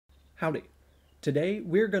Howdy. Today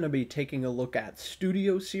we're going to be taking a look at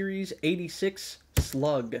Studio Series 86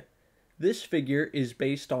 Slug. This figure is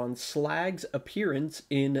based on Slug's appearance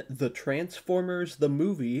in The Transformers the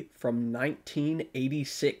movie from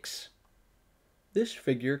 1986. This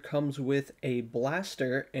figure comes with a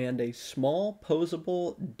blaster and a small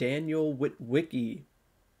posable Daniel Witwicky.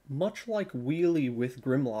 Much like Wheelie with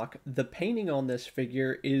Grimlock, the painting on this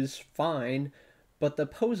figure is fine, but the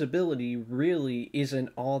posability really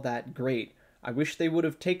isn't all that great. I wish they would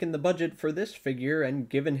have taken the budget for this figure and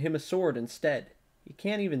given him a sword instead. He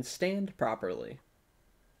can't even stand properly.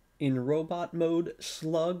 In robot mode,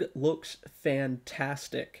 Slug looks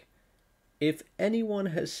fantastic. If anyone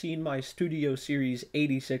has seen my Studio Series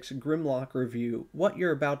 86 Grimlock review, what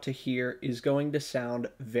you're about to hear is going to sound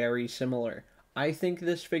very similar. I think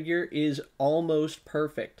this figure is almost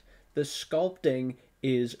perfect. The sculpting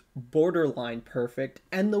is borderline perfect,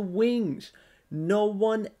 and the wings. No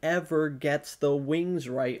one ever gets the wings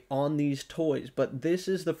right on these toys, but this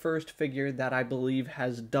is the first figure that I believe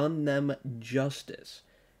has done them justice.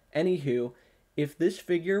 Anywho, if this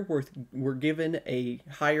figure were given a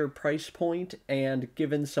higher price point and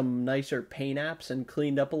given some nicer paint apps and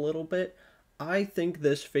cleaned up a little bit, I think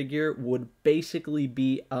this figure would basically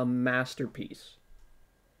be a masterpiece.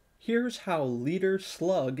 Here's how Leader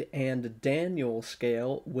Slug and Daniel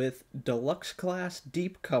scale with Deluxe Class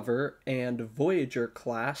Deep Cover and Voyager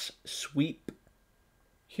Class Sweep.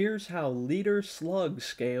 Here's how Leader Slug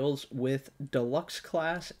scales with Deluxe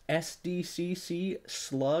Class SDCC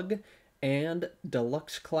Slug and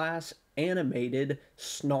Deluxe Class Animated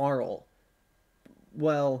Snarl.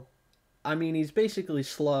 Well, I mean, he's basically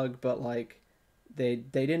Slug, but like, they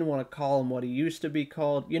didn't want to call him what he used to be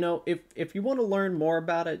called. You know, if you want to learn more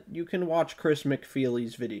about it, you can watch Chris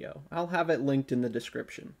McFeely's video. I'll have it linked in the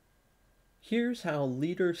description. Here's how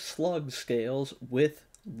Leader Slug scales with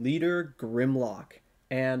Leader Grimlock.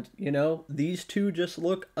 And, you know, these two just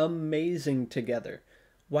look amazing together.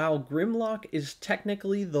 While Grimlock is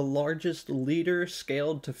technically the largest leader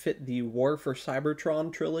scaled to fit the War for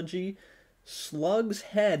Cybertron trilogy, Slug's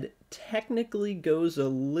head technically goes a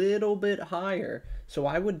little bit higher, so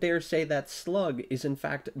I would dare say that Slug is in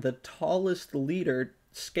fact the tallest leader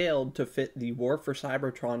scaled to fit the War for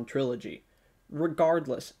Cybertron trilogy.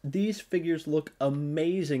 Regardless, these figures look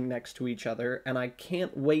amazing next to each other, and I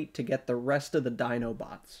can't wait to get the rest of the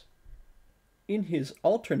Dinobots. In his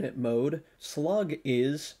alternate mode, Slug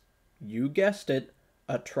is, you guessed it,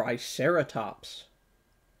 a Triceratops.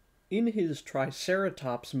 In his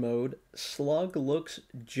Triceratops mode, Slug looks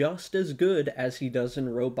just as good as he does in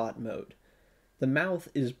robot mode. The mouth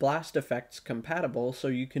is blast effects compatible, so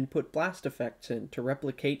you can put blast effects in to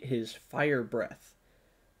replicate his fire breath.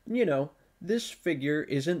 You know, this figure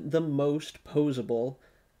isn't the most posable.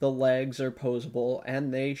 The legs are posable,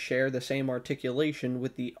 and they share the same articulation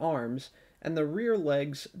with the arms, and the rear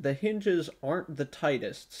legs, the hinges aren't the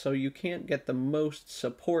tightest, so you can't get the most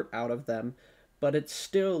support out of them, but it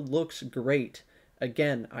still looks great.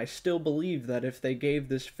 Again, I still believe that if they gave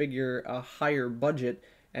this figure a higher budget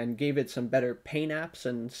and gave it some better paint apps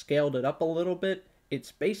and scaled it up a little bit,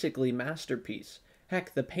 it's basically masterpiece.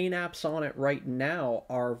 Heck, the paint apps on it right now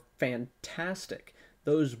are fantastic.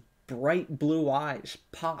 Those bright blue eyes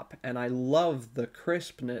pop, and I love the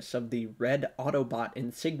crispness of the red Autobot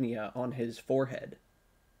insignia on his forehead.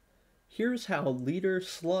 Here's how Leader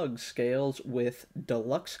Slug scales with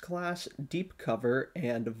Deluxe Class Deep Cover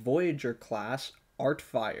and Voyager Class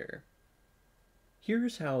Artfire.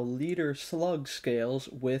 Here's how Leader Slug scales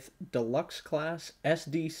with Deluxe Class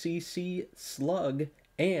SDCC Slug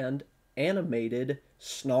and Animated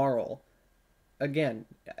Snarl. Again,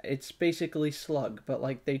 it's basically Slug, but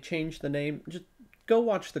like they changed the name. Just go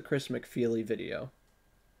watch the Chris McFeely video.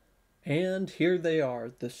 And here they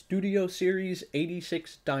are, the Studio Series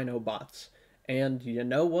 86 Dinobots. And you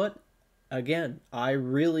know what? Again, I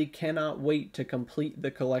really cannot wait to complete the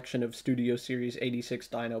collection of Studio Series 86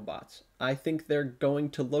 Dinobots. I think they're going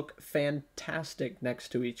to look fantastic next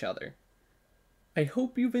to each other. I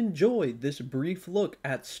hope you've enjoyed this brief look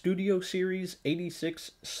at Studio Series 86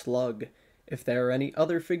 Slug. If there are any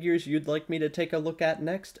other figures you'd like me to take a look at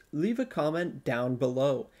next, leave a comment down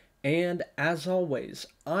below. And as always,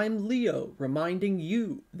 I'm Leo, reminding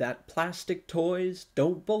you that plastic toys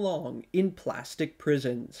don't belong in plastic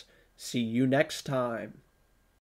prisons. See you next time.